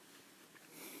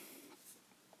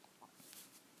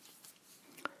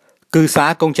Cư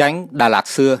xá Công Chánh, Đà Lạt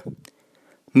xưa.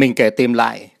 Mình kể tìm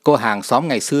lại cô hàng xóm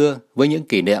ngày xưa với những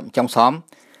kỷ niệm trong xóm,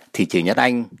 thì chỉ Nhất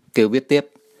Anh kêu viết tiếp.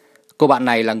 Cô bạn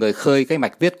này là người khơi cái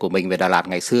mạch viết của mình về Đà Lạt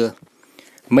ngày xưa.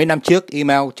 Mấy năm trước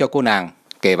email cho cô nàng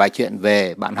kể vài chuyện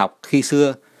về bạn học khi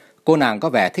xưa. Cô nàng có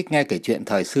vẻ thích nghe kể chuyện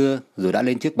thời xưa dù đã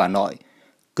lên chức bà nội,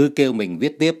 cứ kêu mình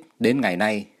viết tiếp đến ngày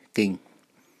nay, kinh.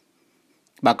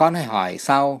 Bà con hay hỏi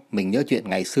sao mình nhớ chuyện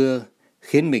ngày xưa,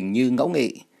 khiến mình như ngẫu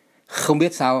nghị, không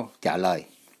biết sao trả lời.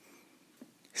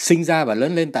 Sinh ra và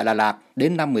lớn lên tại Đà Lạt,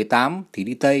 đến năm 18 thì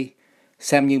đi Tây,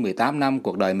 xem như 18 năm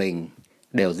cuộc đời mình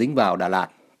đều dính vào Đà Lạt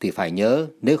thì phải nhớ,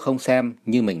 nếu không xem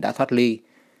như mình đã thoát ly.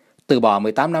 Từ bỏ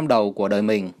 18 năm đầu của đời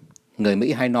mình, người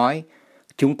Mỹ hay nói,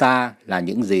 chúng ta là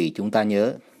những gì chúng ta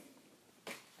nhớ.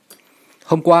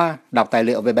 Hôm qua, đọc tài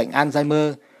liệu về bệnh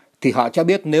Alzheimer, thì họ cho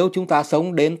biết nếu chúng ta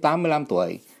sống đến 85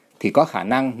 tuổi, thì có khả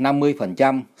năng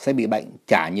 50% sẽ bị bệnh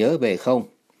chả nhớ về không.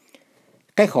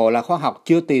 Cái khổ là khoa học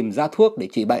chưa tìm ra thuốc để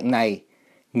trị bệnh này.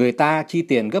 Người ta chi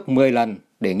tiền gấp 10 lần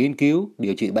để nghiên cứu,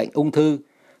 điều trị bệnh ung thư,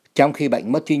 trong khi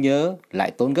bệnh mất trí nhớ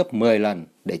lại tốn gấp 10 lần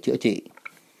để chữa trị.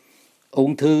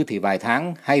 Ung thư thì vài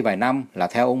tháng hay vài năm là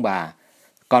theo ông bà,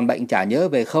 còn bệnh chả nhớ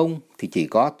về không thì chỉ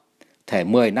có thể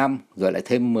 10 năm rồi lại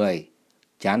thêm 10,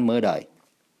 chán mơ đời.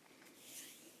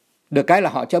 Được cái là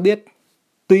họ cho biết,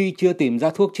 tuy chưa tìm ra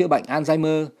thuốc chữa bệnh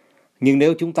Alzheimer, nhưng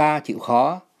nếu chúng ta chịu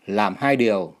khó làm hai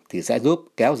điều thì sẽ giúp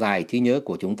kéo dài trí nhớ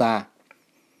của chúng ta.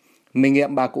 Mình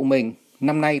nghiệm bà cụ mình,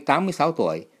 năm nay 86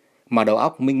 tuổi, mà đầu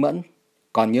óc minh mẫn,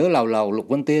 còn nhớ làu làu Lục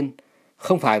Vân Tiên,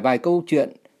 không phải vài câu chuyện,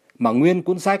 mà nguyên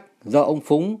cuốn sách do ông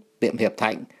Phúng, tiệm Hiệp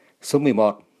Thạnh, số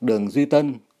 11, đường Duy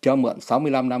Tân cho mượn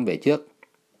 65 năm về trước.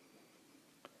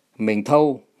 Mình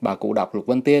thâu bà cụ đọc Lục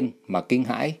Vân Tiên mà kinh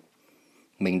hãi.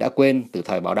 Mình đã quên từ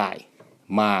thời Bảo Đại,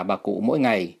 mà bà cụ mỗi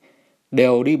ngày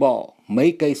đều đi bộ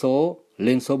mấy cây số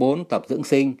lên số 4 tập dưỡng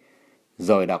sinh,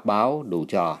 rồi đọc báo đủ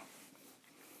trò.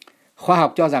 Khoa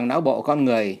học cho rằng não bộ con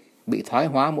người bị thoái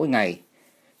hóa mỗi ngày.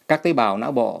 Các tế bào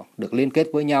não bộ được liên kết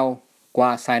với nhau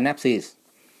qua synapses.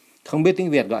 Không biết tiếng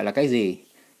Việt gọi là cái gì.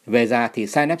 Về già thì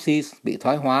synapses bị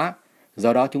thoái hóa,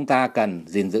 do đó chúng ta cần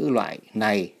gìn giữ loại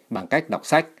này bằng cách đọc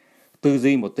sách, tư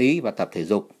duy một tí và tập thể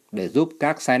dục để giúp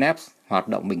các synapses hoạt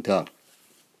động bình thường.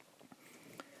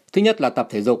 Thứ nhất là tập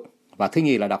thể dục và thứ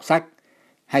nhì là đọc sách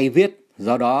hay viết,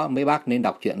 do đó mấy bác nên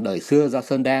đọc truyện đời xưa do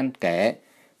Sơn Đen kể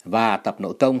và tập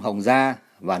nội công Hồng Gia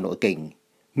và nội kình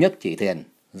Nhất Chỉ Thiền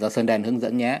do Sơn Đen hướng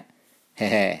dẫn nhé. Hè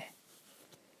hè.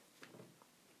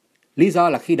 Lý do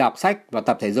là khi đọc sách và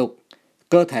tập thể dục,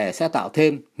 cơ thể sẽ tạo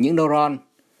thêm những neuron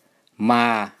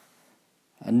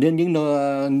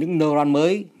những neuron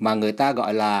mới mà người ta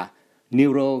gọi là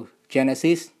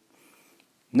neurogenesis.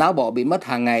 Não bộ bị mất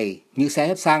hàng ngày như xe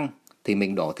hết xăng thì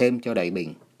mình đổ thêm cho đầy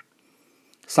bình.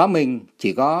 Xóm mình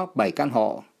chỉ có 7 căn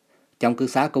hộ trong cư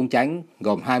xá Công Chánh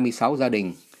gồm 26 gia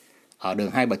đình ở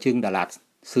đường Hai Bà Trưng, Đà Lạt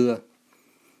xưa.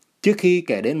 Trước khi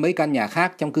kể đến mấy căn nhà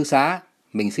khác trong cư xá,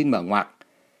 mình xin mở ngoặc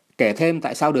kể thêm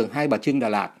tại sao đường Hai Bà Trưng, Đà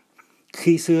Lạt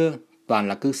khi xưa toàn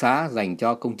là cư xá dành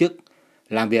cho công chức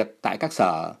làm việc tại các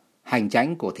sở hành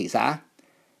chánh của thị xã.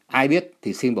 Ai biết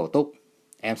thì xin bổ túc,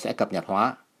 em sẽ cập nhật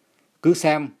hóa. Cứ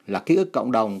xem là ký ức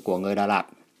cộng đồng của người Đà Lạt.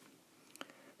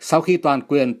 Sau khi toàn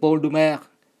quyền Paul Doumer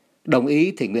đồng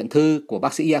ý thỉnh nguyện thư của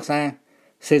bác sĩ Yasa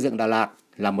xây dựng Đà Lạt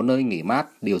là một nơi nghỉ mát,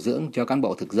 điều dưỡng cho cán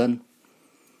bộ thực dân.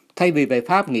 Thay vì về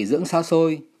Pháp nghỉ dưỡng xa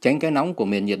xôi, tránh cái nóng của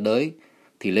miền nhiệt đới,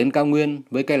 thì lên cao nguyên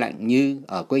với cái lạnh như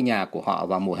ở quê nhà của họ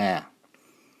vào mùa hè.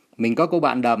 Mình có cô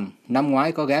bạn Đầm, năm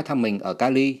ngoái có ghé thăm mình ở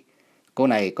Cali. Cô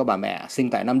này có bà mẹ sinh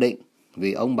tại Nam Định,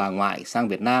 vì ông bà ngoại sang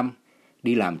Việt Nam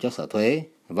đi làm cho sở thuế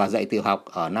và dạy tiểu học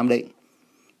ở Nam Định.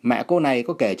 Mẹ cô này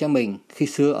có kể cho mình khi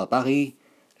xưa ở Paris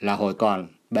là hồi còn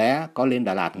bé có lên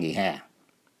Đà Lạt nghỉ hè.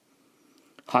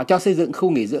 Họ cho xây dựng khu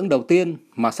nghỉ dưỡng đầu tiên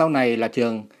mà sau này là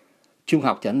trường Trung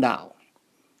học Trấn Đạo.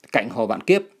 Cạnh Hồ Vạn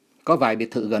Kiếp có vài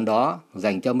biệt thự gần đó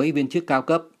dành cho mấy viên chức cao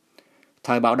cấp.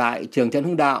 Thời Bảo Đại, trường Trần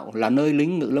Hưng Đạo là nơi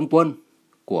lính ngự lâm quân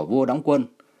của vua đóng quân.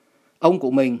 Ông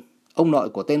cụ mình, ông nội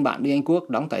của tên bạn đi Anh Quốc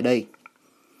đóng tại đây.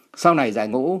 Sau này giải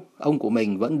ngũ, ông cụ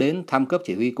mình vẫn đến thăm cấp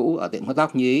chỉ huy cũ ở tiệm hớt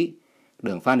tóc Như Ý,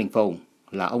 đường Phan Đình Phùng,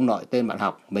 là ông nội tên bạn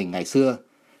học mình ngày xưa,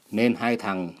 nên hai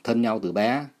thằng thân nhau từ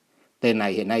bé. Tên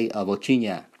này hiện nay ở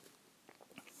Virginia.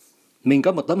 Mình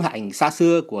có một tấm ảnh xa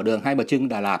xưa của đường Hai Bà Trưng,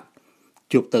 Đà Lạt,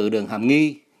 chụp từ đường Hàm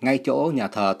Nghi, ngay chỗ nhà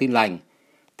thờ Tin Lành,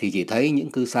 thì chỉ thấy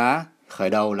những cư xá. Khởi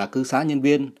đầu là cư xá nhân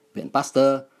viên Viện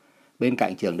Pasteur bên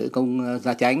cạnh trường Nữ Công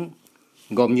Gia Chánh,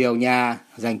 gồm nhiều nhà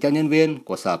dành cho nhân viên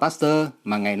của sở Pasteur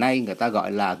mà ngày nay người ta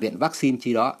gọi là Viện Vaccine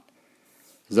chi đó.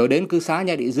 Rồi đến cư xá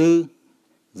Nhà Địa Dư,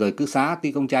 rồi cư xá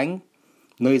Ty Công Chánh,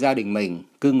 nơi gia đình mình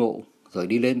cư ngụ, rồi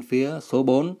đi lên phía số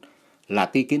 4 là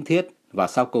Ty Kiến Thiết, và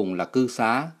sau cùng là cư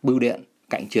xá Bưu Điện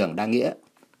cạnh trường Đa Nghĩa.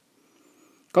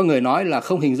 Có người nói là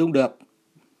không hình dung được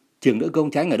trường nữ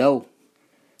công Chánh ở đâu.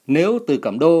 Nếu từ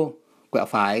Cẩm Đô quẹo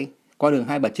phải qua đường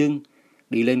Hai Bà Trưng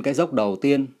đi lên cái dốc đầu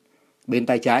tiên, bên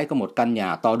tay trái có một căn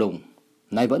nhà to đùng,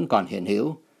 nay vẫn còn hiện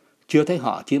hữu, chưa thấy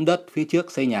họ chiếm đất phía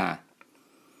trước xây nhà.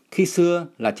 Khi xưa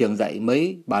là trường dạy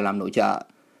mấy bà làm nội trợ,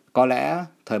 có lẽ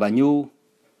thời bà Nhu,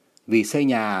 vì xây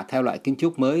nhà theo loại kiến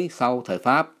trúc mới sau thời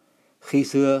Pháp. Khi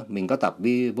xưa mình có tập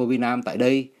vô Vi Nam tại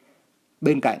đây,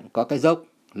 bên cạnh có cái dốc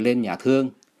lên nhà thương.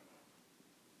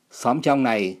 Xóm trong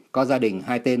này có gia đình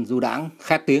hai tên du đãng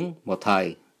khét tiếng một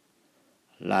thời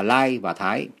là Lai và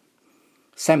Thái.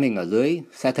 Xem hình ở dưới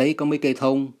sẽ thấy có mấy cây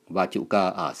thông và trụ cờ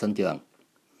ở sân trường.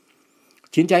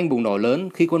 Chiến tranh bùng nổ lớn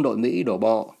khi quân đội Mỹ đổ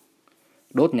bộ,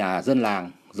 đốt nhà dân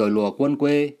làng rồi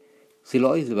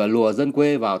lùa dân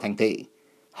quê vào thành thị,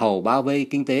 hầu bao vây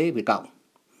kinh tế Việt Cộng.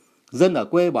 Dân ở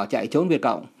quê bỏ chạy trốn Việt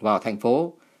Cộng vào thành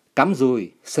phố, cắm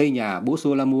dùi xây nhà bú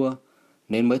xua la mua,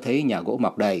 nên mới thấy nhà gỗ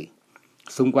mọc đầy.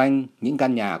 Xung quanh những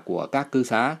căn nhà của các cư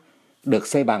xá được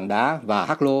xây bằng đá và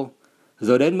hắc lô,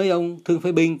 rồi đến mấy ông thương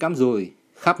phế binh cắm dùi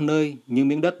khắp nơi như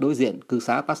miếng đất đối diện cư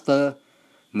xá Pasteur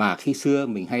mà khi xưa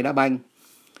mình hay đá banh.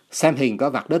 Xem hình có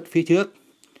vạc đất phía trước.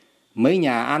 Mấy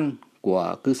nhà ăn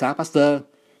của cư xá Pasteur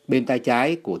bên tay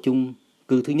trái của chung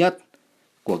cư thứ nhất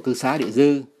của cư xá Địa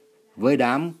Dư với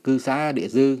đám cư xá Địa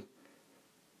Dư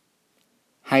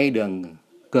hay đường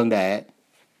Cường Đệ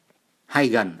hay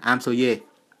gần Am Soye.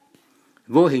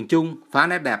 Vô hình chung phá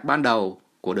nét đẹp ban đầu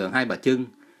của đường Hai Bà Trưng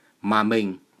mà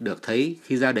mình được thấy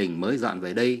khi gia đình mới dọn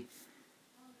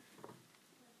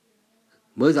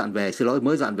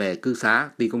về cư xá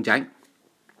Ty Công Chánh.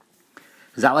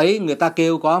 Dạo ấy người ta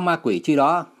kêu có ma quỷ chi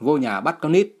đó vô nhà bắt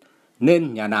con nít,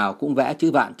 nên nhà nào cũng vẽ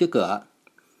chữ vạn trước cửa.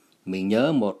 Mình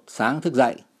nhớ một sáng thức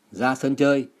dậy ra sân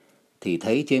chơi thì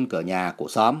thấy trên cửa nhà của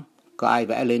xóm có ai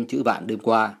vẽ lên chữ vạn đêm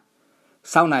qua.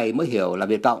 Sau này mới hiểu là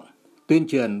Việt Cộng tuyên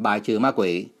truyền bài trừ ma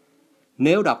quỷ.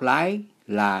 Nếu đọc lái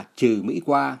là trừ Mỹ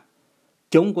qua,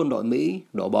 chống quân đội Mỹ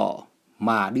đổ bộ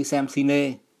mà đi xem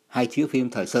cine hay chiếu phim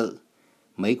thời sự,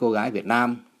 mấy cô gái Việt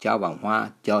Nam trao vòng hoa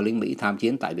cho lính Mỹ tham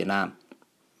chiến tại Việt Nam.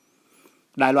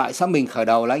 Đại loại xóm mình khởi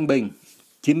đầu là anh Bình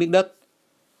chiếm miếng đất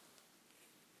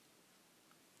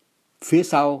phía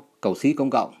sau cầu xí công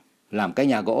cộng làm cái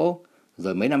nhà gỗ,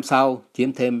 rồi mấy năm sau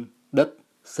chiếm thêm đất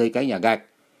xây cái nhà gạch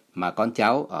mà con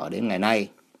cháu ở đến ngày nay.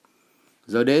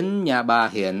 Rồi đến nhà bà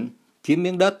Hiển chiếm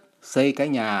miếng đất xây cái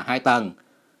nhà 2 tầng,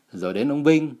 rồi đến ông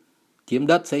Vinh chiếm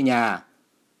đất xây nhà,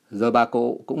 rồi bà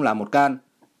cụ cũng làm một căn.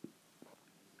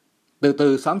 Từ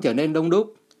từ xóm trở nên đông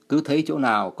đúc, cứ thấy chỗ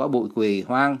nào có bụi quỳ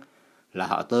hoang là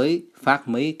họ tới phát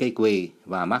mấy cây quỳ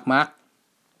và mác.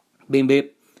 Bìm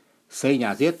bịp, xây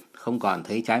nhà giết không còn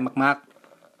thấy trái mác,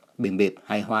 bìm bịp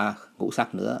hay hoa ngũ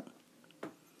sắc nữa.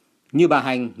 Như bà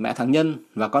Hành, mẹ thằng Nhân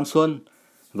và con Xuân,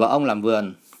 vợ ông làm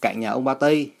vườn cạnh nhà ông Ba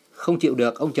Tây, không chịu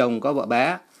được ông chồng có vợ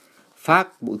bé,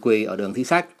 phát bụi quỳ ở đường Thi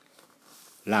Sách,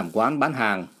 làm quán bán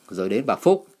hàng. Rồi đến bà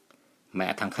Phúc,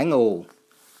 mẹ thằng Khánh Ù,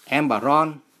 em bà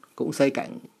Ron cũng xây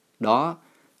cạnh đó.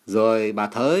 Rồi bà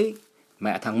Thới,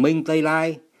 mẹ thằng Minh Tây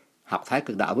Lai, học Thái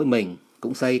Cực Đạo với mình,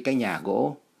 cũng xây cái nhà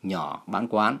gỗ nhỏ bán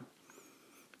quán.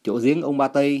 Chỗ giếng ông Ba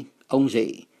Tây, ông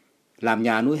Dị, làm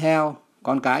nhà nuôi heo,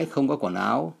 con cái không có quần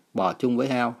áo, bỏ chung với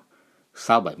heo.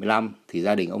 Sau 75 thì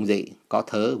gia đình ông Dị có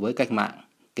thớ với cách mạng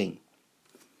kinh.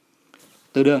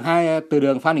 Từ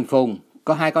đường Phan Đình Phùng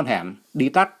có 2 con hẻm đi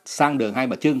tắt sang đường Hai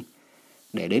Bà Trưng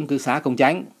để đến cư xá Công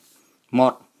Chánh.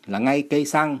 Một là ngay cây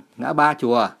xăng ngã ba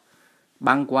chùa,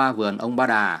 băng qua vườn ông Ba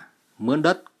Đà, mướn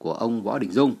đất của ông Võ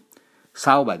Đình Dung.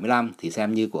 Sau 75 thì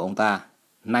xem như của ông ta,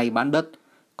 nay bán đất,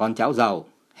 con cháu giàu.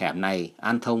 Hẻm này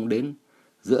an thông đến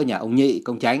giữa nhà ông Nhị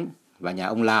Công Chánh và nhà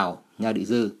ông Lào nhà Địa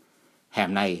Dư.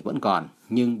 Hẻm này vẫn còn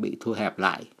nhưng bị thu hẹp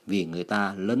lại vì người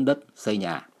ta lấn đất xây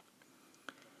nhà.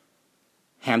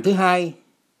 Hẻm thứ 2,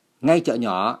 ngay chợ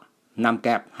nhỏ, nằm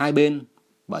kẹp hai bên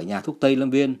bởi nhà thuốc Tây Lâm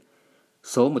Viên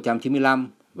số 195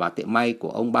 và tiệm may của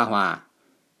ông Ba Hòa,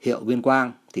 hiệu Viên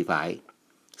Quang thì phải.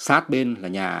 Sát bên là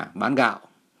nhà bán gạo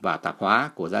và tạp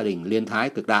hóa của gia đình Liên Thái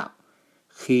Cực Đạo,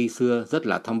 khi xưa rất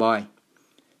là tomboy.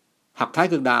 Học Thái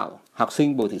Cực Đạo, học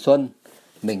sinh Bùi Thị Xuân,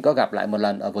 mình có gặp lại một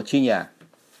lần ở Virginia,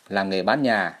 làm nghề bán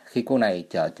nhà khi cô này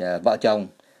chở vợ chồng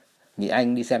Nhị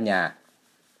Anh đi xem nhà.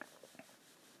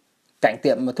 Cạnh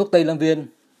tiệm thuốc Tây Lâm Viên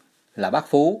là bác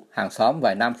Phú, hàng xóm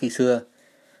vài năm khi xưa.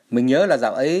 Mình nhớ là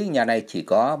dạo ấy nhà này chỉ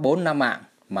có 4-5 mạng,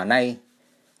 mà nay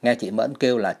nghe chị Mẫn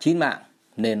kêu là 9 mạng,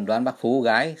 nên đoán bác Phú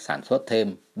gái sản xuất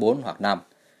thêm 4 hoặc 5.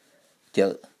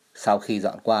 Chợ sau khi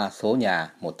dọn qua số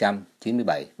nhà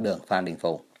 197 đường Phan Đình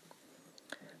Phùng.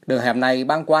 Đường hẻm này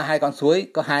băng qua 2 con suối,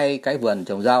 có 2 cái vườn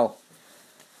trồng rau.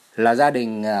 là gia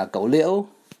đình Cẩu Liễu,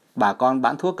 bà con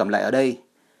bán thuốc cẩm lệ ở đây.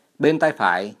 Bên tay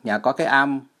phải nhà có cái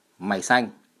am mày xanh.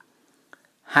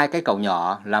 2 cái cầu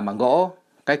nhỏ làm bằng gỗ.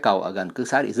 Cái cầu ở gần cư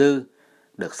xá Địa Dư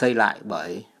được xây lại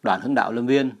bởi đoàn hướng đạo Lâm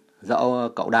Viên do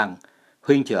cậu Đằng,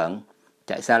 huynh trưởng,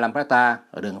 chạy xe Lambretta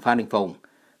ở đường Phan Đình Phùng,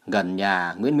 gần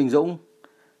nhà Nguyễn Minh Dũng.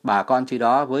 Bà con chi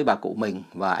đó với bà cụ mình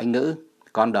và anh nữ,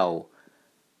 con đầu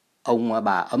ông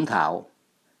bà Ấm Thảo,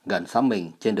 gần xóm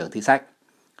mình trên đường Thi Sách.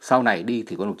 Sau này đi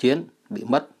thì có cuộc chiến, bị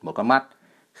mất một con mắt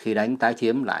khi đánh tái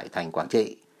chiếm lại thành Quảng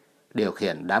Trị, điều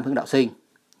khiển đám hướng đạo sinh.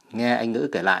 Nghe anh Ngữ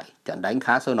kể lại, trận đánh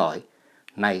khá sôi nổi,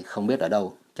 nay không biết ở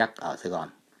đâu, chắc ở Sài Gòn.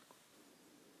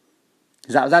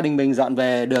 Dạo gia đình mình dọn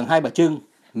về đường Hai Bà Trưng,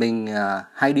 mình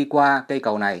hay đi qua cây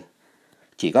cầu này.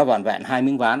 Chỉ có vỏn vẹn 2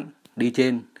 miếng ván, đi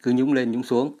trên cứ nhúng lên nhúng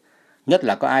xuống. Nhất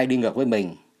là có ai đi ngược với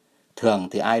mình, thường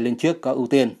thì ai lên trước có ưu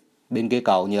tiên, bên kia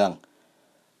cầu nhường.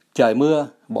 Trời mưa,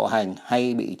 bộ hành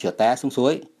hay bị trượt té xuống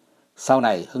suối. Sau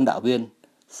này hướng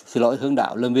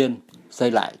đạo Lâm Viên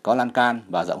xây lại có lan can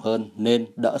và rộng hơn nên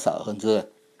đỡ sợ hơn xưa.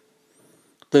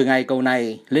 Từ ngày cầu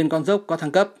này lên con dốc có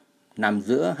thang cấp, nằm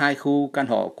giữa 2 khu căn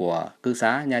hộ của cư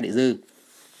xá Nha Địa Dư.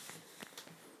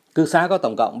 Cư xá có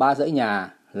tổng cộng 3 dãy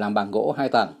nhà làm bằng gỗ 2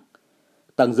 tầng.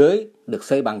 Tầng dưới được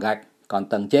xây bằng gạch, còn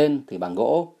tầng trên thì bằng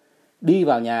gỗ. Đi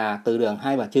vào nhà từ đường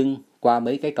Hai Bà Trưng qua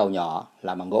mấy cái cầu nhỏ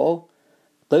làm bằng gỗ.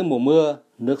 Tới mùa mưa,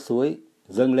 nước suối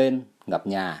dâng lên ngập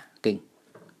nhà kinh.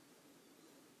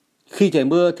 Khi trời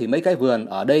mưa thì mấy cái vườn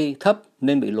ở đây thấp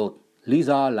nên bị lụt. Lý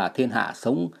do là thiên hạ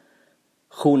sống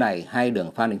khu này hay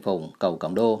đường Phan Đình Phùng, cầu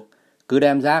Cẩm Đô cứ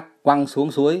đem rác quăng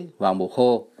xuống suối vào mùa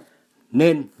khô,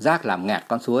 nên rác làm nghẹt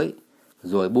con suối,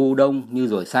 rồi bu đông như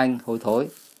ruồi xanh hôi thối.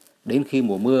 Đến khi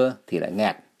mùa mưa thì lại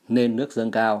nghẹt nên nước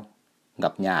dâng cao,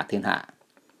 ngập nhà thiên hạ.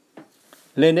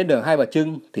 Lên đến đường Hai Bà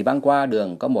Trưng thì băng qua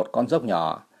đường có một con dốc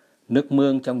nhỏ, nước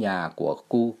mương trong nhà của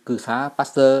khu cư xá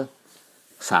Pasteur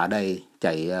xả đầy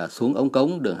chảy xuống ống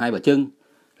cống đường Hai Bà Trưng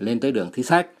lên tới đường Thi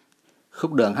Sách.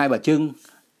 Khúc đường Hai Bà Trưng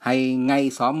hay ngay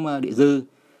xóm Địa Dư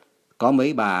có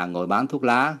mấy bà ngồi bán thuốc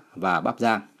lá và bắp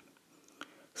rang.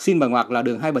 Xin bà ngoặc là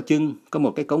đường Hai Bà Trưng có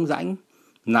một cái cống rãnh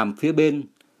nằm phía bên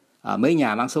mấy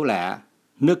nhà mang số lẻ.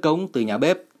 Nước cống từ nhà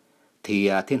bếp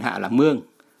thì thiên hạ làm mương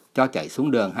cho chảy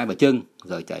xuống đường Hai Bà Trưng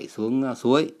rồi chảy xuống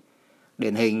suối.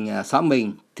 Điển hình xóm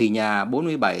mình thì nhà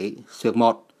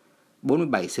 47/1,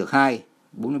 47/2,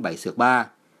 47/3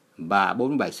 và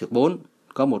 47/4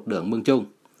 có một đường mương chung.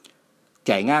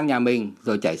 Chảy ngang nhà mình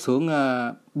rồi chảy xuống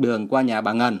đường qua nhà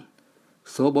bà Ngân.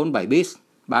 Số 47 bis,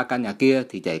 3 căn nhà kia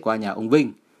thì chảy qua nhà ông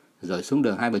Vinh rồi xuống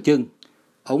đường Hai Bà Trưng.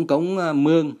 Ống cống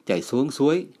mương chảy xuống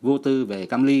suối Vô Tư về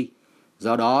Cam Ly.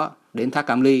 Do đó đến thác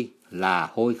Cam Ly là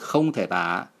hôi không thể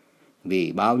tả,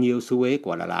 vì bao nhiêu xú uế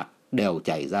của Đà Lạt đều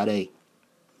chảy ra đây.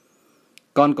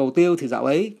 Còn cầu Tiêu thì dạo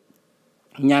ấy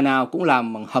nhà nào cũng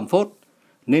làm bằng hầm phốt,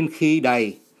 nên khi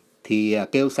đầy thì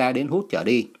kêu xe đến hút trở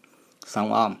đi,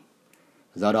 xong om.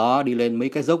 Do đó đi lên mấy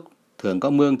cái dốc thường có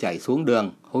mương chảy xuống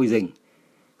đường hôi rình.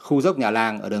 Khu dốc nhà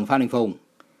làng ở đường Phan Đình Phùng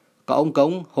có ống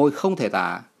cống hôi không thể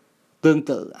tả. Tương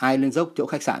tự ai lên dốc chỗ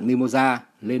khách sạn Mimosa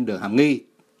lên đường Hàm Nghi,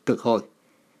 cực hôi.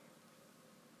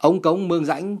 Ống cống mương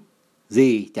rãnh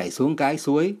gì chảy xuống cái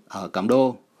suối ở Cẩm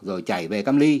Đô rồi chảy về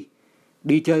Cam Ly.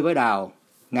 Đi chơi với Đào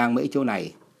ngang mấy chỗ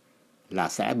này là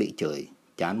sẽ bị chửi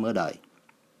chán mớ đời.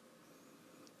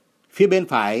 Phía bên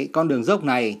phải con đường dốc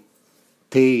này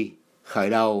thì khởi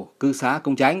đầu cư xá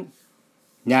Công Chánh.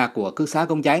 Nhà của cư xá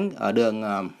Công Chánh ở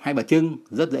đường Hai Bà Trưng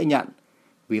rất dễ nhận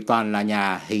vì toàn là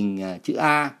nhà hình chữ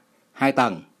A, 2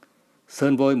 tầng,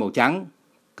 sơn vôi màu trắng,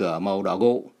 cửa màu đỏ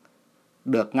gụ,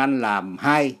 được ngăn làm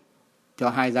 2 cho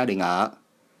 2 gia đình ở.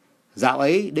 Dạo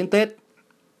ấy đến Tết,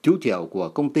 chú chiếu của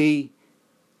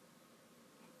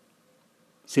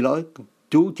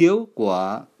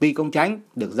ty Công Chánh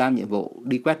được giao nhiệm vụ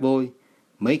đi quét vôi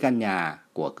mấy căn nhà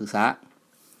của cư xá.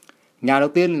 Nhà đầu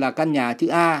tiên là căn nhà chữ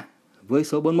A với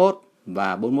số 41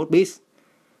 và 41 bis.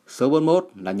 Số 41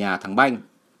 là nhà thằng Banh,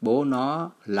 bố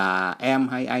nó là em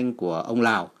hay anh của ông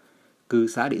Lào, cư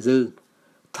xá Địa Dư,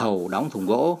 thầu đóng thùng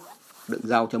gỗ, đựng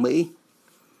rau cho Mỹ.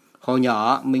 Hồi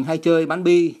nhỏ mình hay chơi bắn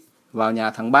bi vào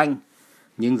nhà thằng Banh,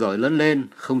 nhưng rồi lớn lên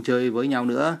không chơi với nhau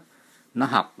nữa. Nó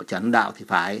học ở Trần Đạo thì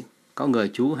phải, có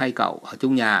người chú hay cậu ở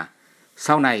chung nhà.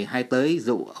 Sau này hay tới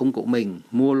dụ ông cụ mình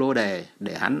mua lô đề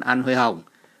để hắn ăn huê hồng,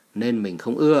 nên mình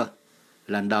không ưa.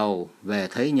 Lần đầu về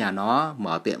thấy nhà nó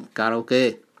mở tiệm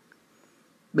karaoke.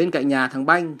 Bên cạnh nhà thằng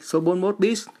Banh, số 41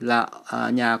 bis là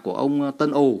nhà của ông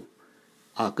Tân Ù.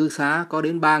 Ở cư xá có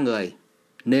đến 3 người,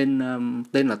 nên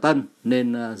tên là Tân,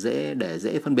 nên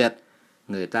dễ phân biệt.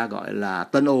 Người ta gọi là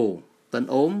Tân Ù, Tân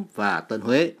Ốm và Tân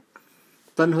Huế.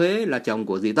 Tân Huế là chồng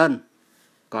của dì Tân.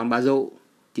 Còn bà Dụ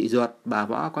chị ruột bà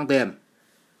Võ Quang Tiền.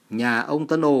 Nhà ông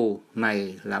Tân Ồ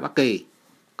này là Bắc Kỳ,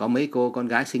 có mấy cô con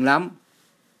gái xinh lắm.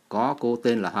 Có cô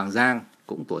tên là Hoàng Giang,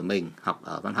 cũng tuổi mình, học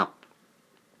ở văn học.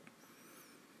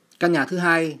 Căn nhà thứ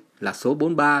hai là số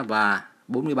 43 và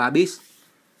 43 bis.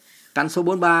 Căn số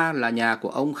 43 là nhà của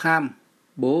ông Kham,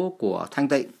 bố của Thanh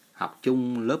Tịnh, học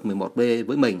chung lớp 11B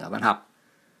với mình ở văn học.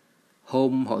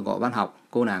 Hôm hội ngộ văn học,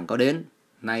 cô nàng có đến,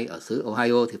 nay ở xứ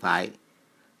Ohio thì phải.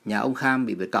 Nhà ông Kham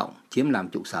bị Việt Cộng chiếm làm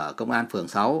trụ sở công an phường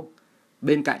 6.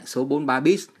 Bên cạnh số 43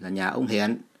 bis là nhà ông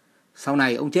Hiển. Sau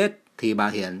này ông chết thì bà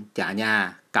Hiển trả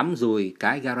nhà cắm dùi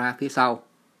cái gara phía sau,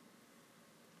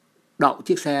 đậu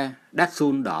chiếc xe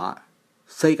Datsun đỏ,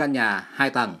 xây căn nhà 2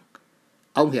 tầng.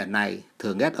 Ông Hiển này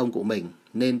thường ghét ông cụ mình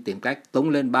nên tìm cách tống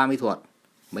lên 30 thuột.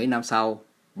 Mấy năm sau,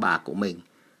 bà cụ mình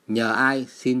nhờ ai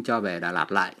xin cho về Đà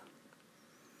Lạt lại.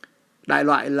 Đại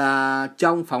loại là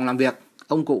trong phòng làm việc,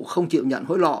 ông cụ không chịu nhận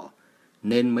hối lộ,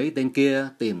 nên mấy tên kia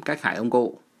tìm cách hại ông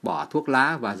cụ, bỏ thuốc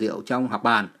lá và rượu trong học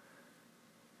bàn.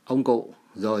 Ông cụ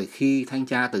rồi khi thanh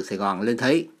tra từ Sài Gòn lên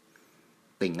thấy,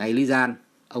 tỉnh ngay lý gian,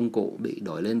 ông cụ bị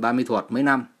đổi lên 30 thuột mấy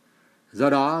năm. Do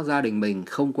đó gia đình mình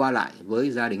không qua lại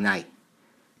với gia đình này.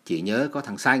 Chỉ nhớ có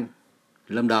thằng Xanh,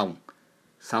 Lâm Đồng,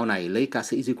 sau này lấy ca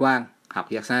sĩ Duy Quang, học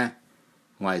Hiạc Sa.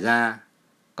 Ngoài ra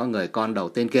có người con đầu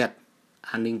tên Kiệt,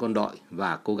 an ninh quân đội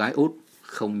và cô gái út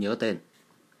không nhớ tên.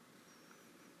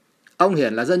 Ông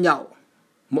Hiển là dân nhậu,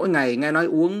 mỗi ngày nghe nói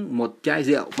uống một chai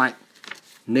rượu mạnh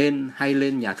nên hay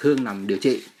lên nhà thương nằm điều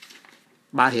trị.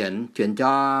 Bà Hiển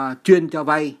chuyên cho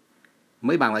vay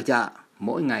mấy bà ngoài chợ,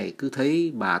 mỗi ngày cứ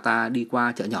thấy bà ta đi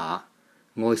qua chợ nhỏ,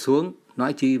 ngồi xuống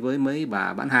nói chi với mấy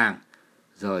bà bán hàng,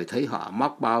 rồi thấy họ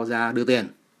móc bao ra đưa tiền.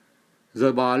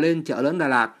 Rồi bò lên chợ lớn Đà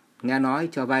Lạt, nghe nói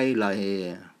cho vay lời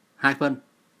 2 phân,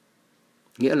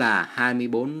 nghĩa là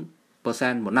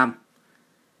 24% một năm.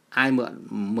 Ai mượn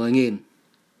 10.000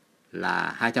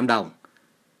 là 200 đồng,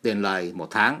 tiền lời một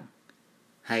tháng,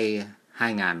 hay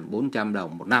 2.400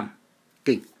 đồng một năm.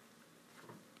 Kinh.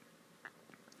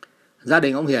 Gia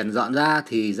đình ông Hiển dọn ra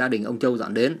thì gia đình ông Châu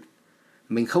dọn đến.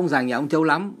 Mình không dành nhà ông Châu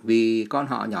lắm vì con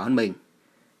họ nhỏ hơn mình.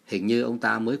 Hình như ông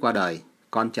ta mới qua đời,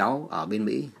 con cháu ở bên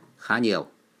Mỹ khá nhiều.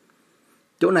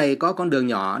 Chỗ này có con đường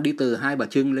nhỏ đi từ Hai Bà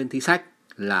Trưng lên Thi Sách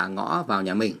là ngõ vào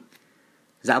nhà mình.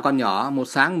 Dạo còn nhỏ, một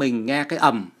sáng mình nghe cái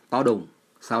ầm to đùng,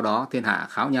 sau đó thiên hạ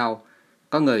kháo nhau,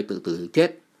 có người tự tử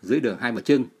chết dưới đường Hai Bà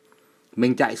Trưng.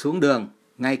 Mình chạy xuống đường,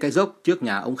 ngay cái dốc trước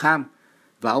nhà ông Kham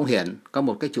và ông Hiển có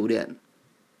một cái trụ điện.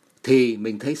 Thì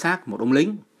mình thấy xác một ông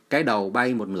lính, cái đầu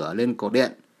bay một nửa lên cột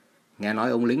điện. Nghe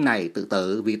nói ông lính này tự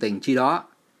tử vì tình chi đó.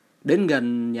 Đến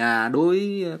gần nhà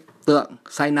đối tượng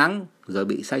say nắng rồi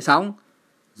bị say sóng,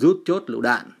 rút chốt lựu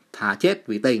đạn, thà chết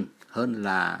vì tình hơn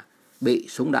là bị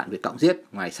súng đạn Việt Cộng giết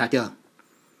ngoài xa trường.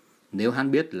 Nếu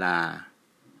hắn biết là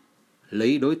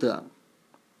lấy được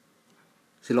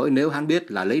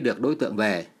đối tượng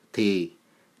về thì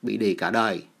bị đì cả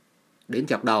đời, đến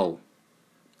chọc đầu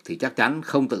thì chắc chắn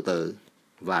không tự tử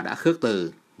và đã khước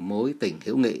từ mối tình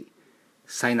hữu nghị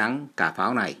say nắng cả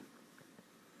pháo này.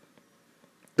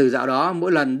 Từ dạo đó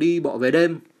mỗi lần đi bộ về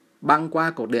đêm băng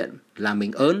qua cột điện là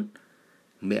mình ớn,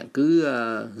 miệng cứ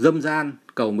dâm gian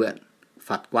cầu nguyện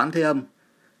Phật Quán Thế Âm,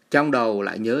 trong đầu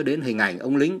lại nhớ đến hình ảnh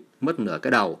ông lính mất nửa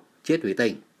cái đầu chết vì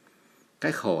tình.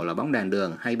 Cái khổ là bóng đèn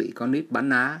đường hay bị con nít bắn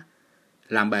ná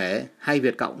làm bể, hay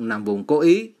Việt Cộng nằm vùng cố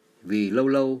ý vì lâu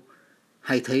lâu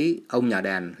hay thấy ông nhà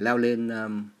đèn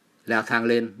leo thang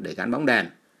lên để gắn bóng đèn,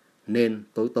 nên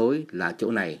tối tối là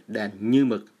chỗ này đen như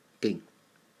mực. Kinh.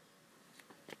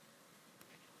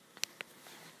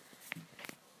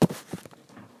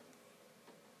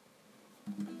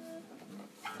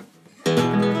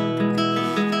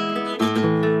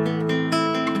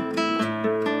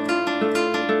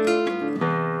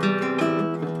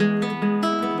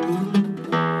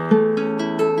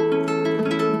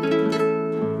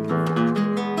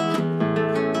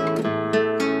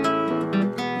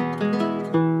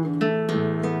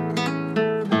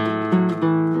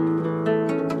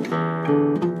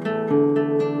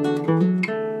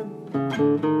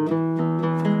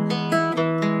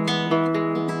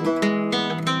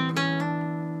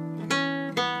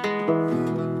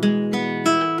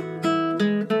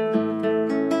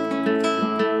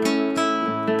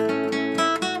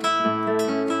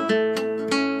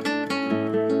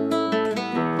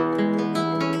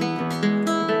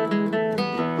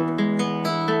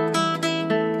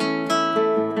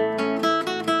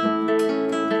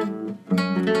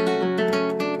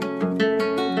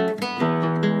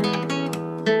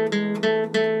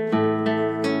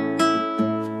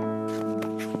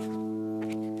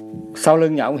 Sau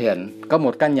lưng nhà ông Hiển có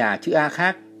một căn nhà chữ A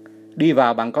khác, đi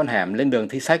vào bằng con hẻm lên đường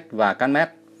Thi Sách và Can Mét.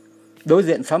 Đối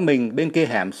diện xóm mình bên kia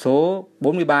hẻm số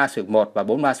 43/1 và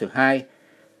 43/2.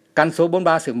 Căn số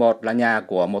 43/1 là nhà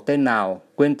của một tên nào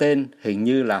quên tên, hình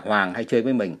như là Hoàng hay chơi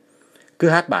với mình. Cứ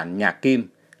hát bản nhạc Kim,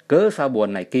 cớ sao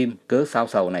buồn này Kim, cớ sao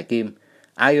sầu này Kim,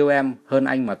 ai yêu em hơn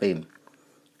anh mà tìm.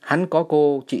 Hắn có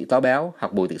cô chị to béo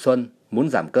học Bùi Thị Xuân, muốn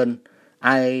giảm cân,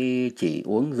 ai chỉ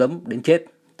uống giấm đến chết,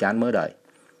 chán mơ đời.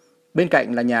 Bên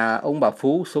cạnh là nhà ông bà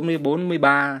Phú số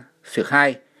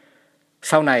 43/2.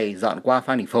 Sau này dọn qua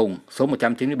Phan Đình Phùng số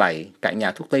 197 cạnh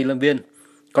nhà thuốc Tây Lâm Viên.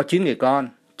 Có 9 người con,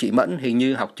 chị Mẫn hình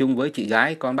như học chung với chị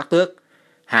gái con bác Tước.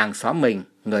 Hàng xóm mình,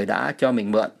 người đã cho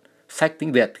mình mượn sách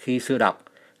tiếng Việt khi xưa đọc.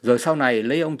 Rồi sau này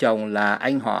lấy ông chồng là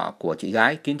anh họ của chị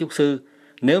gái kiến trúc sư.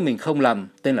 Nếu mình không lầm,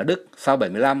 tên là Đức. Sau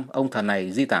 75, ông thần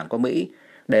này di tản qua Mỹ,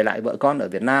 để lại vợ con ở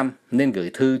Việt Nam nên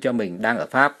gửi thư cho mình đang ở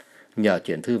Pháp, nhờ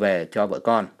chuyển thư về cho vợ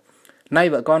con. Nay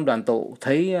vợ con đoàn tụ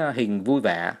thấy hình vui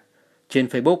vẻ trên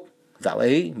Facebook. Dạo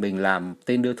ấy mình làm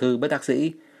tên đưa thư bất đắc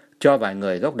dĩ cho vài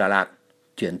người gốc Đà Lạt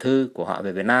chuyển thư của họ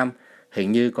về Việt Nam,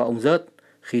 hình như có ông Rớt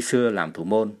khi xưa làm thủ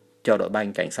môn cho đội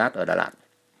banh cảnh sát ở Đà Lạt.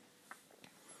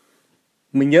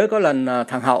 Mình nhớ có lần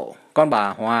thằng Hậu, con bà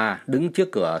Hòa đứng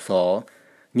trước cửa sổ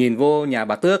nhìn vô nhà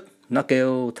bà Tước, nó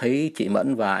kêu thấy chị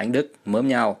Mẫn và anh Đức mớm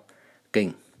nhau.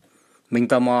 Kinh. Mình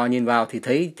tò mò nhìn vào thì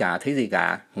thấy chả thấy gì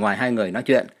cả, ngoài hai người nói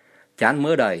chuyện. Chán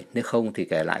mớ đời, nếu không thì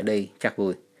kể lại đây chắc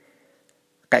vui.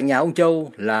 Cạnh nhà ông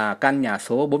Châu là căn nhà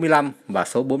số 45 và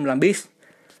số 45 bis.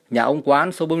 Nhà ông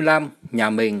Quán số 45, nhà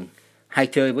mình hay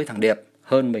chơi với thằng Điệp,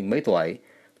 hơn mình mấy tuổi.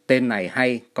 Tên này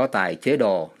hay, có tài chế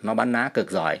đồ, nó bắn ná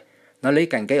cực giỏi. Nó lấy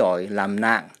cành cây ổi làm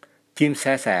nạng, chim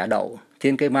xe xẻ đậu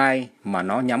trên cây mai mà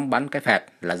nó nhắm bắn cái phẹt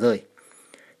là rơi.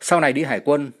 Sau này đi hải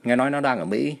quân, nghe nói nó đang ở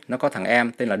Mỹ, nó có thằng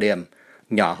em tên là Điềm,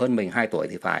 nhỏ hơn mình 2 tuổi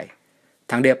thì phải.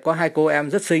 Thằng Điệp có 2 cô em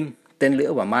rất xinh, tên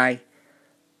Liễu và Mai.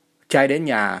 Trai đến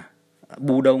nhà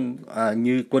bu đông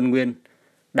như quân nguyên,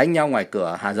 đánh nhau ngoài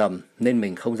cửa Hà Dầm nên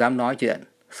mình không dám nói chuyện,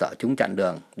 sợ chúng chặn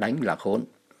đường, đánh là khốn.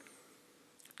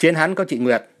 Trên hắn có chị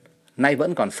Nguyệt, nay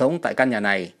vẫn còn sống tại căn nhà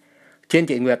này. Trên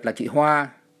chị Nguyệt là chị Hoa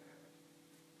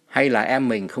hay là em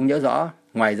mình không nhớ rõ.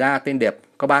 Ngoài ra tên Điệp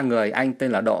có 3 người anh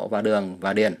tên là Độ và Đường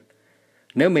và Điền.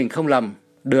 Nếu mình không lầm,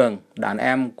 Đường, đàn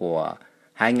em của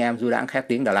hai anh em du đãng khét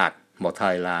tiếng Đà Lạt, một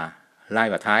thời là Lai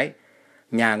và Thái.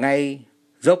 Nhà ngay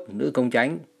dốc nữ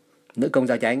công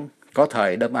gia chánh, có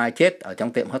thời đâm ai chết ở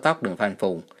trong tiệm hớt tóc đường Phan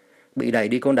Phùng, bị đẩy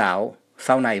đi Côn Đảo.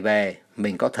 Sau này về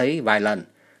mình có thấy vài lần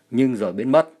nhưng rồi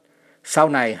biến mất. Sau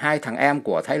này 2 thằng em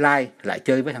của Thái Lai lại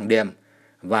chơi với thằng Điềm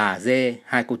và dê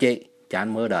 2 cô chị,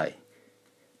 chán mơ đời.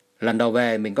 Lần đầu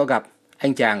về mình có gặp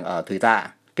anh chàng ở Thủy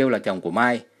Tạ, kêu là chồng của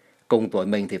Mai, cùng tuổi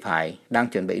mình thì phải, đang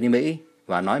chuẩn bị đi Mỹ,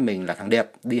 và nói mình là thằng Điệp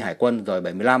đi hải quân rồi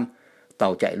 75,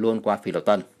 tàu chạy luôn qua Phi Lộc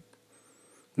Tân.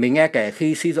 Mình nghe kể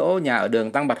khi xí dỗ nhà ở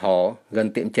đường Tăng Bạch Hổ,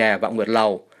 gần tiệm chè Vọng Nguyệt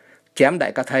Lầu, chém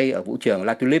đại ca thây ở vũ trường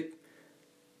La Tulip,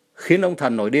 khiến ông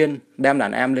thần nổi điên, đem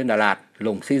đàn em lên Đà Lạt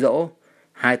lùng xí dỗ.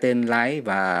 2 tên Lai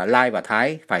và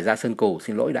Thái phải ra sân cù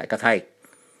xin lỗi đại ca thây.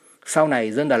 Sau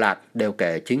này dân Đà Lạt đều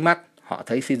kể chính mắt họ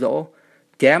thấy xí dỗ,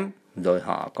 chém, rồi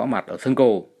họ có mặt ở sân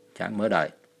cù, chán mớ đời.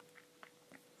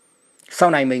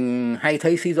 Sau này mình hay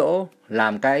thấy xí dỗ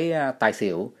làm cái tài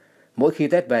xỉu. Mỗi khi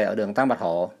Tết về ở đường Tam Bạc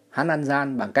Hổ, hắn ăn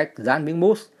gian bằng cách dán miếng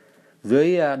mousse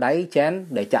dưới đáy chén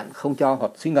để chặn không cho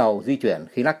hột xí ngầu di chuyển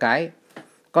khi lắc cái.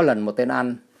 Có lần một tên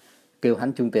ăn kêu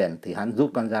hắn chung tiền thì hắn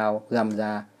rút con dao găm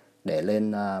ra để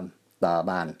lên tờ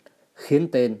bàn, khiến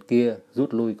tên kia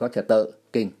rút lui có trật tự.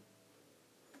 Kinh.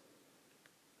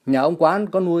 Nhà ông Quán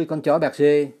có nuôi con chó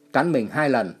Berger, cắn mình 2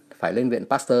 lần, phải lên viện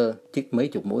Pasteur chích mấy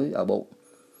chục mũi ở bụng.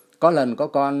 Có lần có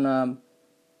con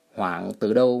hoảng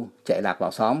từ đâu chạy lạc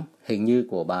vào xóm, hình như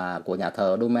của nhà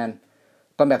thờ Domen.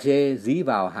 Con Berger dí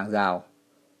vào hàng rào.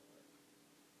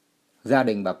 Gia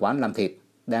đình bà Quán làm thịt,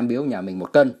 đem biếu nhà mình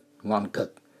 1 cân, ngon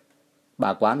cực.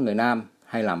 Bà Quán người Nam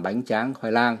hay làm bánh tráng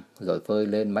khoai lang rồi phơi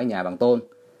lên mái nhà bằng tôn,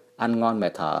 ăn ngon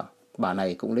mệt thở. Bà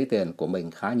này cũng lấy tiền của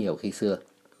mình khá nhiều khi xưa.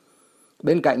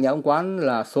 Bên cạnh nhà ông Quán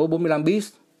là số 45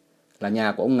 bis, là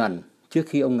nhà của ông Ngân. Trước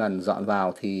khi ông Ngân dọn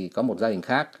vào thì có một gia đình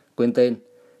khác, quên tên,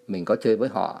 mình có chơi với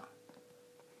họ.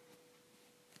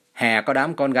 Hè có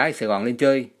đám con gái Sài Gòn lên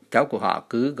chơi, cháu của họ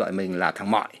cứ gọi mình là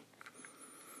thằng Mọi.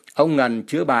 Ông Ngân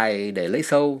chữa bài để lấy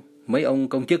sâu, mấy ông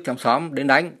công chức trong xóm đến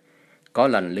đánh. Có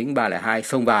lần lính 302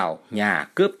 xông vào nhà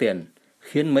cướp tiền,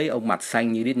 khiến mấy ông mặt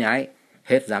xanh như đít nhái,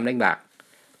 hết dám đánh bạc.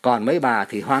 Còn mấy bà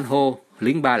thì hoan hô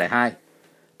lính 302.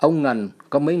 Ông Ngân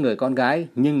có mấy người con gái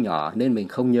nhưng nhỏ nên mình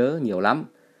không nhớ nhiều lắm.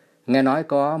 Nghe nói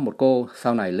có một cô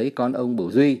sau này lấy con ông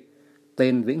Bửu Duy,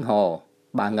 tên Vĩnh Hồ.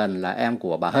 Bà Ngân là em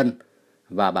của bà Hân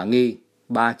và bà Nghi.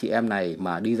 3 chị em này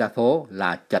mà đi ra phố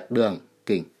là chật đường.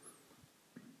 Kinh.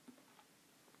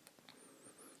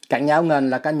 Cạnh nhà ông Ngân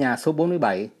là căn nhà số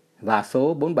 47 và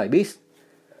số 47 bis.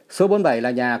 Số 47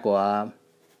 là nhà của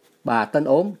bà Tân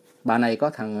ốm. Bà này có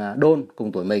thằng Đôn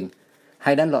cùng tuổi mình,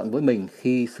 hay đánh lộn với mình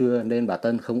khi xưa nên bà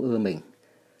Tân không ưa mình,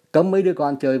 cấm mấy đứa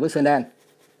con chơi với Sơn Đen.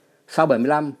 Sau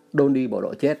 75, Đôn đi bộ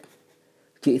đội chết.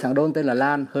 Chị thằng Đôn tên là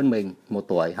Lan, hơn mình 1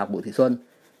 tuổi, học Bùi Thị Xuân.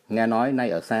 Nghe nói nay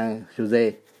ở San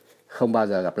Jose, không bao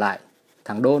giờ gặp lại.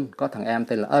 Thằng Đôn có thằng em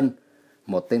tên là Ân,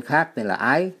 một tên khác tên là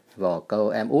Ái, và câu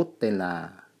em út tên là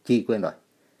Chi quên rồi.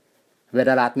 Về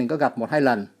Đà Lạt mình có gặp 1-2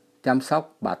 lần, chăm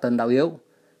sóc bà Tân đau yếu.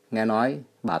 Nghe nói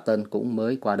bà Tân cũng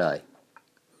mới qua đời.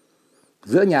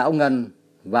 Giữa nhà ông Ngân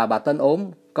và bà Tân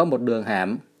ốm có một đường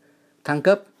hẻm thăng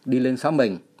cấp đi lên xóm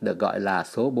mình, được gọi là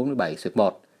số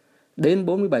 47/1. Đến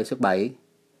 47/7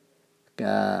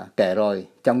 kể rồi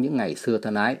trong những ngày xưa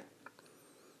thân ái.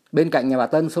 Bên cạnh nhà bà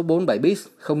Tân số 47 bis,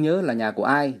 không nhớ là nhà của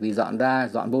ai vì dọn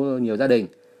vô nhiều gia đình.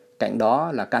 Cạnh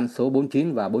đó là căn số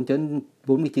 49 và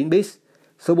 49 bis.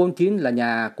 Số 49 là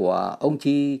nhà của ông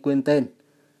Chi quên tên.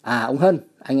 Ông Hân,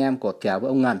 anh em cột chèo với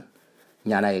ông Ngân.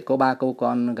 Nhà này có 3 cô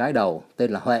con gái đầu,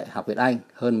 tên là Huệ, học Việt Anh,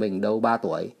 hơn mình đâu 3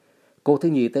 tuổi. Cô thứ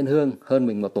nhì tên Hương, hơn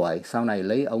mình 1 tuổi, sau này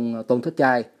lấy ông Tôn Thất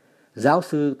Trai, giáo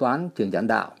sư toán trường Giảng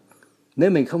Đạo.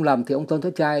 Nếu mình không lầm thì ông Tôn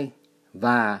Thất Trai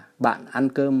và bạn ăn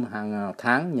cơm hàng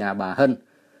tháng nhà bà Hân,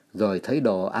 rồi thấy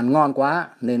đồ ăn ngon quá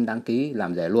nên đăng ký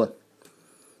làm rể luôn.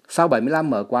 Sau 75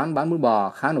 mở quán bán bún bò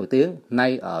khá nổi tiếng,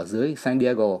 nay ở dưới San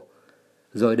Diego.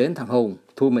 Rồi đến thằng Hùng,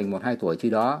 thu mình 1-2 tuổi chi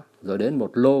đó, rồi đến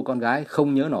một lô con gái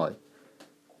không nhớ nổi,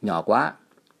 nhỏ quá.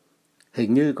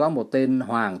 Hình như có một tên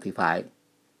Hoàng thì phải.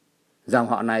 Dòng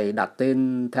họ này đặt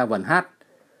tên theo vần hát.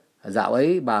 Dạo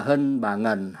ấy bà Hân, bà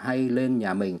Ngân hay lên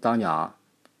nhà mình to nhỏ,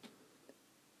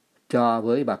 cho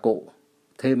với bà cụ,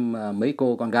 thêm mấy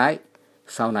cô con gái.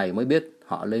 Sau này mới biết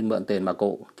họ lên mượn tiền bà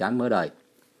cụ, chán mớ đời.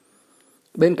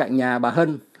 Bên cạnh nhà bà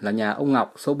Hân là nhà ông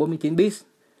Ngọc số 49 bis,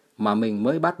 mà mình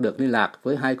mới bắt được liên lạc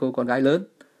với 2 cô con gái lớn,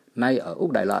 nay ở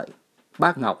Úc Đại Lợi.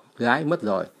 Bác Ngọc gái mất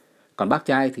rồi, còn bác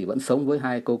trai thì vẫn sống với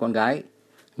 2 cô con gái.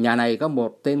 Nhà này có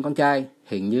một tên con trai,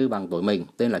 hình như bằng tuổi mình,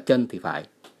 tên là Trân thì phải.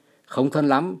 Không thân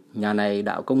lắm, nhà này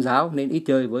đạo Công giáo nên ít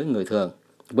chơi với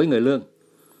người lương.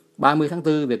 30 tháng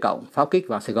 4 Việt Cộng pháo kích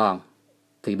vào Sài Gòn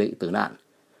thì bị tử nạn.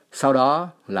 Sau đó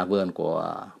là vườn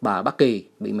của bà Bắc Kỳ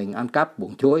bị mình ăn cắp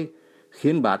buồng chuối,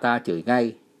 khiến bà ta chửi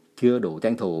ngay, chưa đủ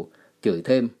tranh thủ, chửi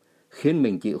thêm, khiến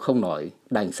mình chịu không nổi,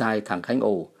 đành sai thằng Khánh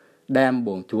ù, đem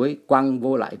buồng chuối quăng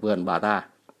vô lại vườn bà ta.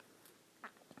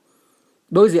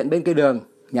 Đối diện bên kia đường,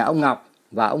 nhà ông Ngọc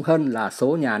và ông Hân là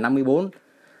số nhà 54.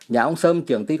 Nhà ông Sâm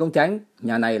trưởng ty công chánh,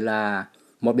 nhà này là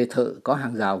một biệt thự có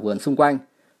hàng rào vườn xung quanh.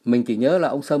 Mình chỉ nhớ là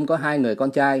ông Sâm có 2 người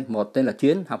con trai, một tên là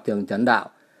Chiến, học trường Trấn Đạo,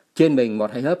 trên mình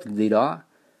 1-2 hớp gì đó.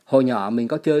 Hồi nhỏ mình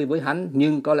có chơi với hắn,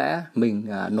 nhưng có lẽ mình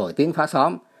nổi tiếng phá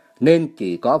xóm, nên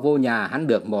chỉ có vô nhà hắn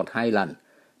được 1-2 lần.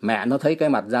 Mẹ nó thấy cái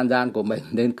mặt gian gian của mình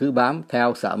nên cứ bám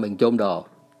theo, sợ mình trộm đồ.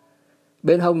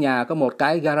 Bên hông nhà có một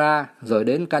cái gara, rồi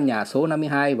đến căn nhà số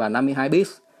 52 và 52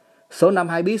 bis. Số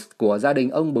 52 bis của gia đình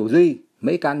ông Bửu Duy.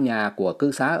 Mấy căn nhà của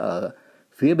cư xá ở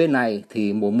phía bên này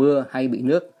thì mùa mưa hay bị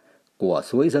nước của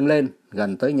suối dâng lên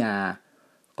gần tới nhà,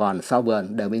 còn sau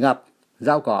vườn đều bị ngập,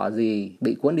 rau cỏ gì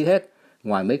bị cuốn đi hết,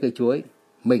 ngoài mấy cây chuối.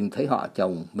 Mình thấy họ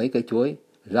trồng mấy cây chuối,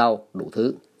 rau đủ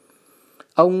thứ.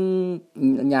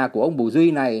 Nhà của ông Bùi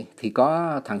Duy này thì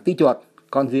có thằng Tí Chuột,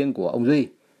 con riêng của ông Duy.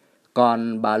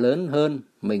 Còn bà lớn hơn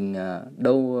mình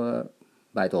đâu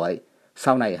vài tuổi,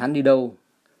 sau này hắn đi đâu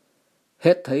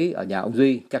hết thấy ở nhà ông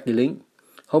Duy, chắc đi lính.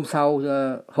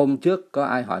 Hôm trước có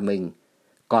ai hỏi mình,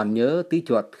 còn nhớ Tí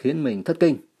Chuột khiến mình thất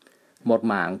kinh. Một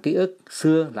mảng ký ức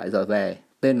xưa lại dời về,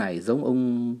 tên này giống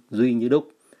ông Duy như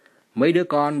đúc. Mấy đứa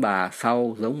con bà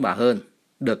sau giống bà hơn.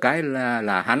 Được cái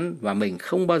là hắn và mình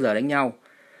không bao giờ đánh nhau.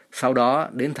 Sau đó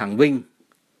đến thằng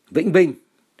Vĩnh Vinh,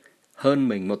 hơn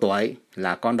mình 1 tuổi,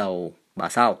 là con đầu bà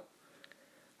sau.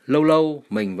 Lâu lâu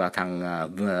mình và thằng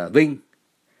Vinh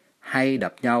hay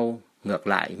đập nhau. Ngược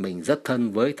lại mình rất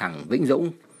thân với thằng Vĩnh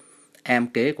Dũng, em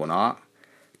kế của nó.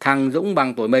 Thằng Dũng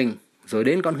bằng tuổi mình, rồi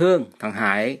đến con Hương, thằng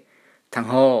Hải, thằng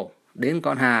Hồ, đến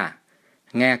con Hà.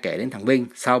 Nghe kể đến thằng Vinh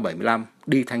sau 75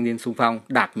 đi thanh niên xung phong,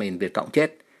 đạp mìn Việt Cộng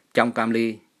chết trong cam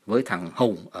ly với thằng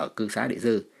Hùng ở cư xá Địa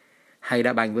Dư. Hay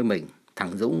đá banh với mình,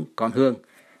 thằng Dũng, con Hương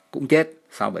cũng chết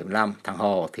sau 75. Thằng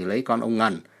Hồ thì lấy con ông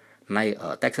Ngân, nay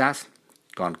ở Texas,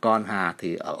 còn con Hà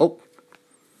thì ở Úc.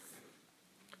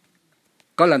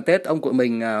 Có lần Tết ông cụ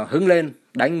mình hứng lên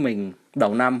đánh mình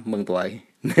đầu năm mừng tuổi,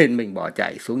 nên mình bỏ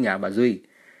chạy xuống nhà bà Duy,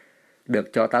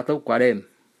 được cho tá túc qua đêm.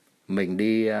 Mình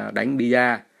đi đánh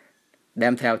bia,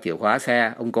 đem theo chìa khóa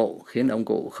xe ông cụ, khiến ông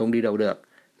cụ không đi đâu được,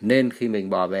 nên khi mình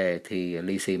bỏ về thì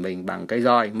lì xì mình bằng cái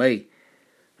roi mây.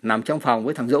 Nằm trong phòng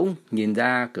với thằng Dũng, nhìn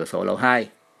ra cửa sổ lầu 2,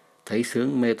 thấy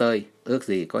sướng mê tơi, ước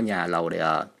gì có nhà lầu để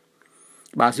ở.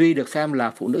 Bà Duy được xem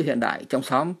là phụ nữ hiện đại trong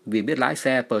xóm vì biết lái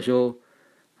xe Peugeot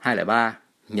 203,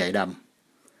 nhảy đầm.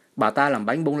 Bà ta làm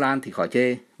bánh bông lan thì khỏi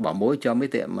chê, bỏ mối cho mấy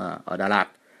tiệm ở Đà Lạt.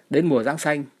 Đến mùa Giáng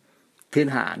xanh, thiên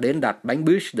hạ đến đặt bánh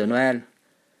bûche de Noël.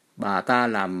 Bà ta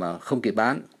làm không kịp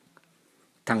bán.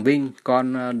 Thằng Vinh,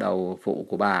 con đầu phụ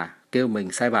của bà, kêu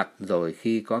mình sai vặt, rồi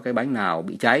khi có cái bánh nào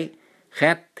bị cháy,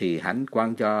 khét thì hắn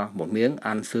quăng cho một miếng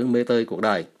ăn sướng mê tơi cuộc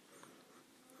đời.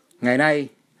 Ngày nay,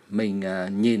 mình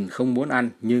nhìn không muốn ăn,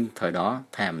 nhưng thời đó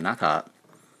thèm ná thở.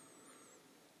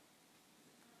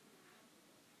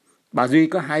 Bà Duy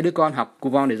có 2 đứa con học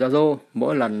Couvent de Jojo.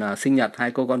 Mỗi lần sinh nhật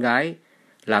 2 cô con gái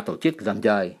là tổ chức dầm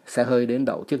trời, xe hơi đến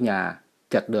đậu trước nhà,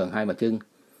 chật đường Hai Bà Trưng,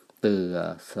 từ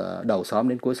đầu xóm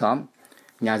đến cuối xóm.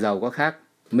 Nhà giàu có khác,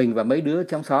 mình và mấy đứa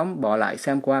trong xóm bỏ lại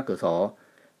xem qua cửa sổ,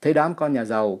 thấy đám con nhà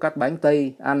giàu cắt bánh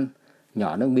tây ăn,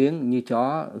 nhỏ nước miếng như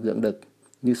chó gượng đực,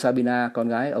 như Sabina, con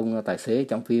gái ông tài xế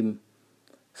trong phim.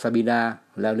 Sabina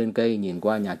leo lên cây nhìn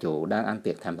qua nhà chủ đang ăn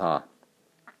tiệc thèm thò.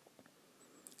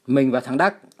 Mình và thằng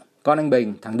Đắc, con anh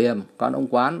Bình, thằng Điềm, con ông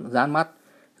Quán dán mắt,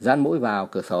 dán mũi vào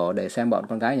cửa sổ để xem bọn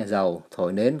con gái nhà giàu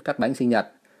thổi nến cắt bánh sinh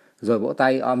nhật, rồi vỗ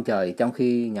tay om trời trong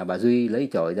khi nhà bà Duy lấy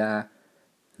chổi ra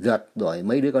rượt đuổi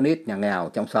mấy đứa con nít nhà nghèo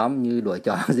trong xóm như đuổi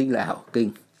chó dính lẹo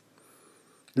kinh.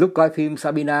 Lúc coi phim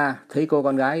Sabina, thấy cô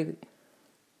con gái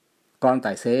con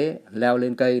tài xế leo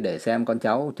lên cây để xem con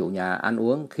cháu chủ nhà ăn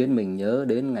uống, khiến mình nhớ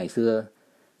đến ngày xưa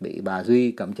bị bà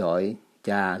Duy cầm chổi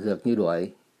chà rượt như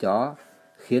đuổi chó,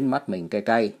 khiến mắt mình cay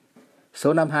cay.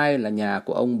 Số 52 là nhà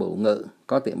của ông Bửu Ngự,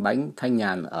 có tiệm bánh Thanh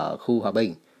Nhàn ở khu Hòa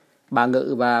Bình. Bà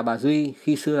Ngự và bà Duy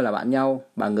khi xưa là bạn nhau.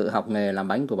 Bà Ngự học nghề làm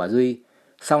bánh của bà Duy,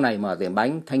 sau này mở tiệm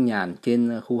bánh Thanh Nhàn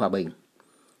trên khu Hòa Bình,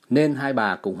 nên hai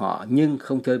bà cùng họ nhưng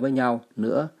không chơi với nhau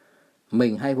nữa.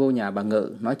 Mình hay vô nhà bà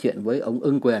Ngự nói chuyện với ông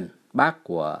Ưng Quyền, bác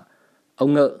của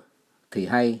ông Ngự, thì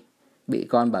hay bị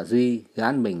con bà Duy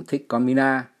gán mình thích con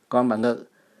Mina, con bà Ngự.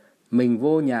 Mình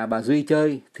vô nhà bà Duy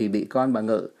chơi thì bị con bà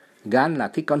Ngự gán là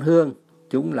thích con Hương,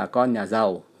 chúng là con nhà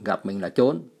giàu, gặp mình là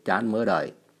trốn, chán mơ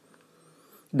đời.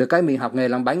 Được cái mình học nghề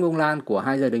làm bánh bông lan của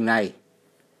 2 gia đình này,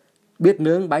 biết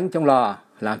nướng bánh trong lò,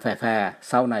 làm phè phè.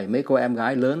 Sau này mấy cô em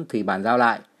gái lớn thì bàn giao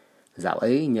lại. Dạo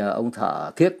ấy nhờ ông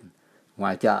thợ thiết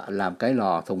ngoài chợ làm cái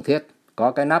lò thùng thiết,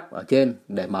 có cái nắp ở trên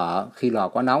để mở khi lò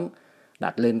quá nóng,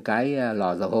 đặt lên cái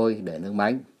lò dầu hôi để nướng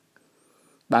bánh.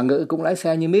 Bà Ngự cũng lái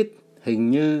xe như mít,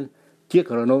 hình như chiếc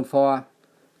Renault Ford.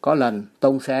 Có lần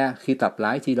tông xe khi tập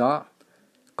lái chi đó.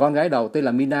 Con gái đầu tên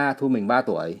là Mina, thua mình 3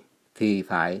 tuổi, thì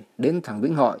phải đến thằng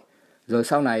Vĩnh Hội. Rồi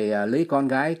sau này lấy con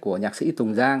gái của nhạc sĩ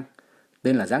Tùng Giang,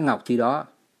 tên là Giáng Ngọc chi đó.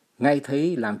 Hay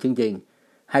thấy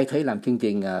làm chương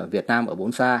trình Việt Nam ở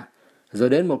Bốn Sa. Rồi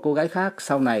đến một cô gái khác,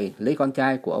 sau này lấy con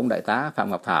trai của ông đại tá Phạm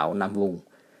Ngọc Thảo nằm vùng,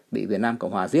 bị Việt Nam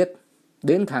Cộng Hòa giết.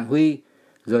 Đến thằng Huy,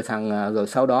 rồi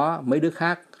sau đó mấy đứa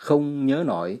khác không nhớ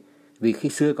nổi, vì khi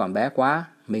xưa còn bé quá.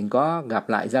 Mình có gặp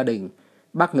lại gia đình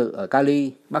bác Ngự ở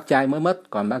Cali, bác trai mới mất,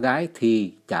 còn bác gái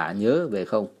thì chả nhớ về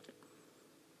không.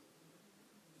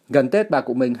 Gần Tết bà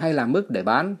cụ mình hay làm mứt để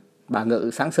bán. Bà Ngự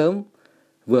sáng sớm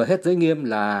vừa hết giới nghiêm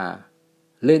là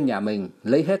lên nhà mình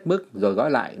lấy hết mứt rồi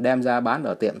gói lại đem ra bán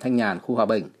ở tiệm Thanh Nhàn khu Hòa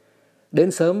Bình.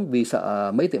 Đến sớm vì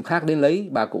sợ mấy tiệm khác đến lấy,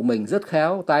 bà cụ mình rất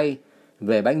khéo tay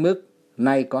về bánh mứt.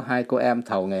 Nay có 2 cô em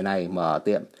thầu nghề này mở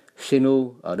tiệm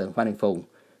Chenu ở đường Phan Đình Phùng,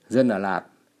 dân Đà Lạt.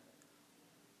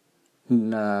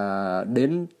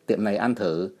 Đến tiệm này ăn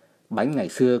thử bánh ngày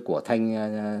xưa của Thanh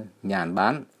Nhàn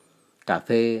bán, cà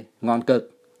phê ngon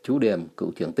cực. Chú Điểm,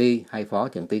 cựu trưởng ty hay phó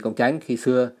trưởng ty Công Chánh khi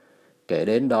xưa kể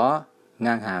đến đó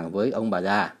ngang hàng với ông bà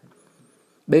già.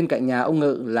 Bên cạnh nhà ông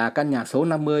Ngự là căn nhà số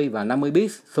 50 và 50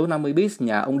 bis. Số 50 bis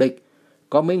nhà ông Địch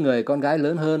có mấy người con gái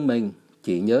lớn hơn mình,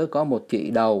 chỉ nhớ có một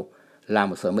chị đầu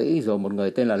làm ở Sở Mỹ, rồi một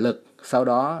người tên là Lực. Sau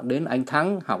đó đến anh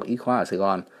Thắng học y khoa ở Sài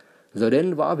Gòn, rồi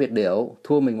đến Võ Việt Điểu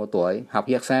thua mình 1 tuổi học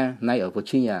y xe nay ở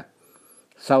Virginia.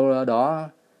 Sau đó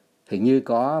hình như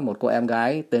có một cô em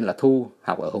gái tên là Thu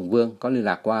học ở Hùng Vương, có liên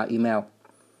lạc qua email.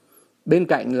 Bên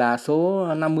cạnh là số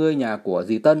 50 nhà của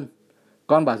dì Tân,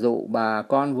 con bà Dụ, bà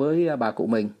con với bà cụ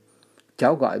mình.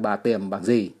 Cháu gọi bà Tiềm bằng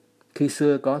dì, khi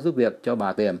xưa có giúp việc cho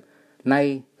bà Tiềm.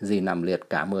 Nay dì nằm liệt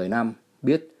cả 10 năm,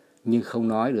 biết nhưng không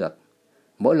nói được.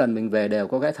 Mỗi lần mình về đều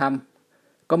có ghé thăm.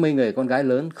 Có mấy người con gái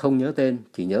lớn không nhớ tên,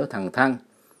 chỉ nhớ thằng Thăng,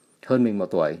 hơn mình 1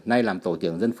 tuổi, nay làm tổ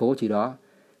trưởng dân phố chi đó.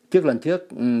 Lần trước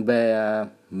về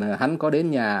hắn có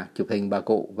đến nhà chụp hình bà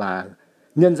cụ và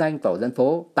nhân danh tổ dân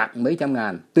phố tặng mấy trăm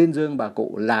ngàn, tuyên dương bà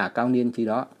cụ là cao niên chi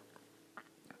đó.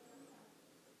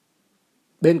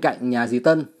 Bên cạnh nhà dì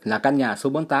Tân là căn nhà số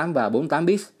 48 và 48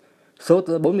 bis. Số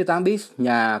 48 bis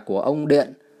nhà của ông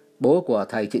Điện, bố của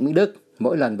thầy Trịnh Minh Đức.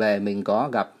 Mỗi lần về mình có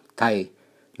gặp thầy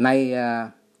Nay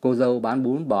cô dâu bán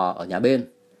bún bò ở nhà bên.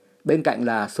 Bên cạnh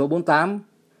là số 48,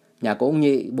 nhà của ông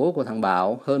Nhị, bố của thằng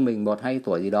Bảo, hơn mình 1-2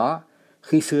 tuổi gì đó.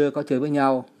 Khi xưa có chơi với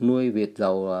nhau, nuôi vịt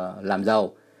dầu làm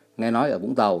giàu, nghe nói ở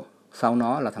Vũng Tàu. Sau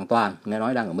nó là thằng Toàn, nghe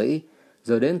nói đang ở Mỹ.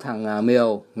 Rồi đến thằng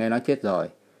Miều, nghe nói chết rồi.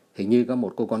 Hình như có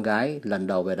một cô con gái lần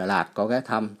đầu về Đà Lạt có ghé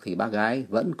thăm thì bác gái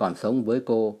vẫn còn sống với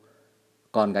cô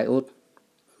con gái út.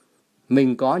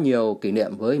 Mình có nhiều kỷ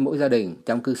niệm với mỗi gia đình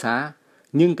trong cư xá,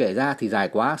 nhưng kể ra thì dài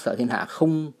quá, sợ thiên hạ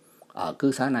không ở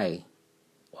cư xá này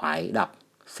oải đọc.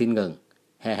 Xin ngừng.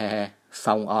 He he he,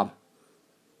 xong om.